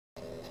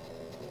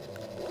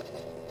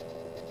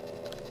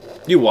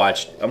You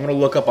watch. I'm gonna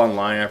look up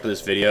online after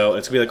this video.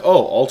 It's gonna be like,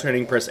 oh,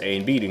 alternating press A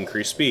and B to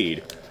increase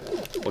speed.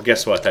 Well,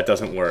 guess what? That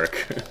doesn't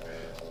work.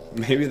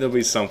 Maybe there'll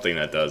be something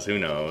that does. Who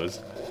knows?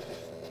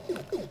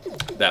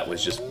 That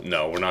was just...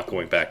 No, we're not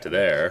going back to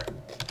there.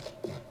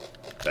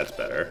 That's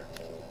better.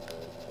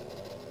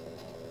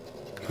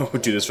 Oh,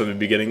 do this from the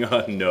beginning?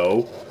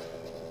 No.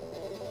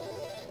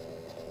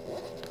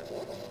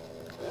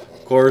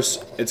 Of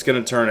course, it's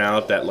gonna turn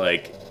out that,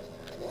 like,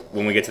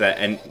 when we get to that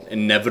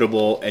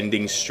inevitable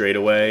ending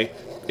straightaway,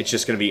 it's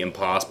just gonna be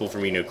impossible for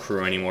me to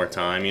accrue any more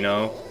time, you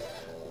know?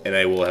 And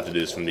I will have to do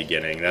this from the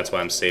beginning. That's why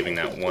I'm saving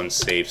that one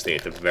save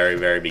state at the very,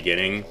 very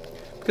beginning.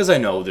 Because I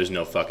know there's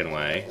no fucking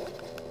way.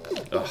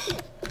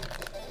 Ugh.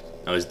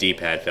 That was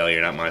D-pad failure,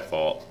 not my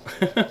fault.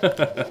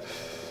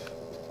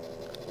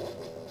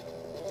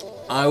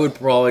 I would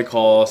probably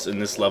call us in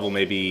this level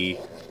maybe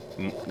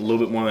a little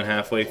bit more than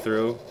halfway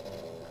through.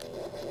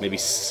 Maybe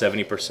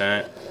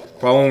 70%.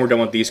 Probably when we're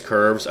done with these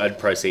curves, I'd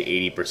probably say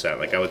 80%.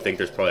 Like, I would think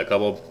there's probably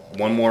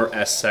one more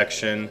S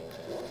section,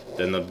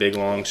 then the big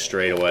long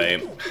straightaway.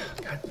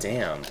 God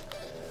damn.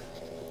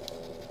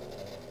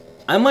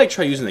 I might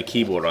try using the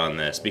keyboard on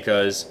this,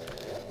 because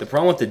the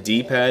problem with the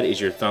D-pad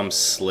is your thumb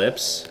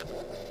slips.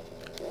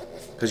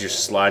 Because you're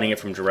sliding it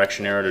from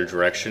direction arrow to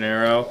direction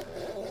arrow.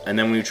 And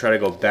then when you try to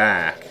go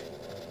back,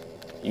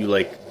 you,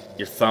 like,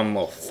 your thumb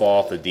will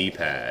fall off the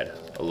D-pad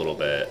a little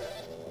bit.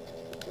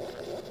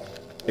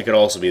 It could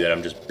also be that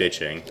I'm just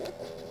bitching.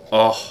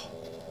 Oh.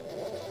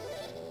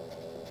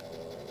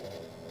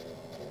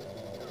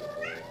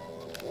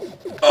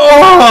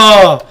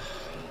 Oh!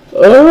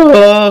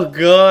 Oh,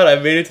 God, I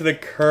made it to the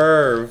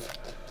curve.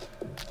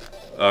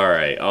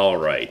 Alright,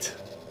 alright.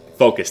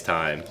 Focus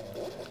time.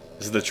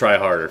 This is the try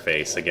harder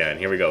face again.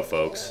 Here we go,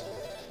 folks.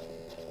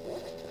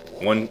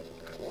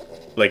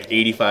 Like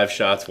 85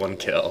 shots, 1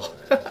 kill.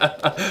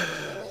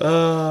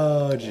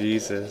 Oh,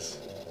 Jesus.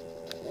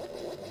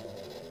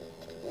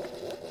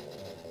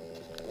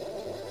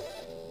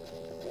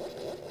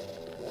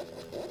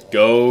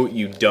 Go,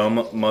 you dumb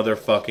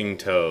motherfucking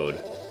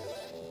toad.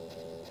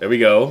 There we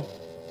go.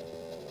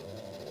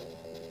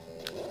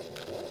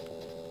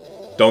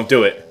 Don't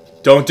do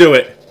it. Don't do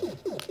it.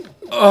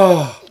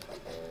 Oh.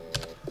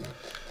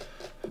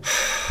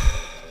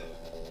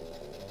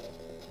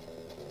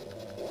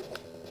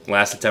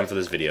 Last attempt for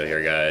this video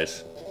here,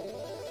 guys.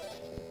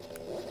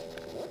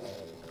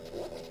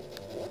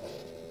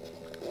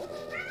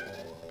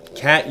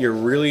 Cat, you're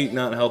really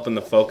not helping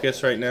the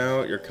focus right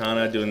now. You're kind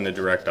of doing the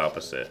direct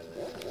opposite.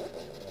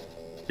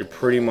 You're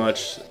pretty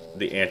much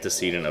the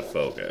antecedent of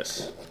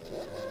focus.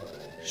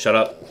 Shut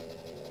up.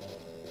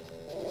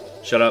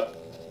 Shut up.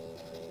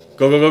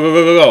 Go, go, go, go,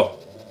 go, go,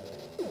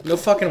 go. No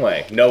fucking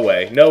way. No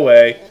way. No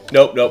way.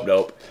 Nope, nope,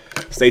 nope.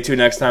 Stay tuned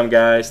next time,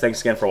 guys.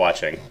 Thanks again for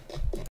watching.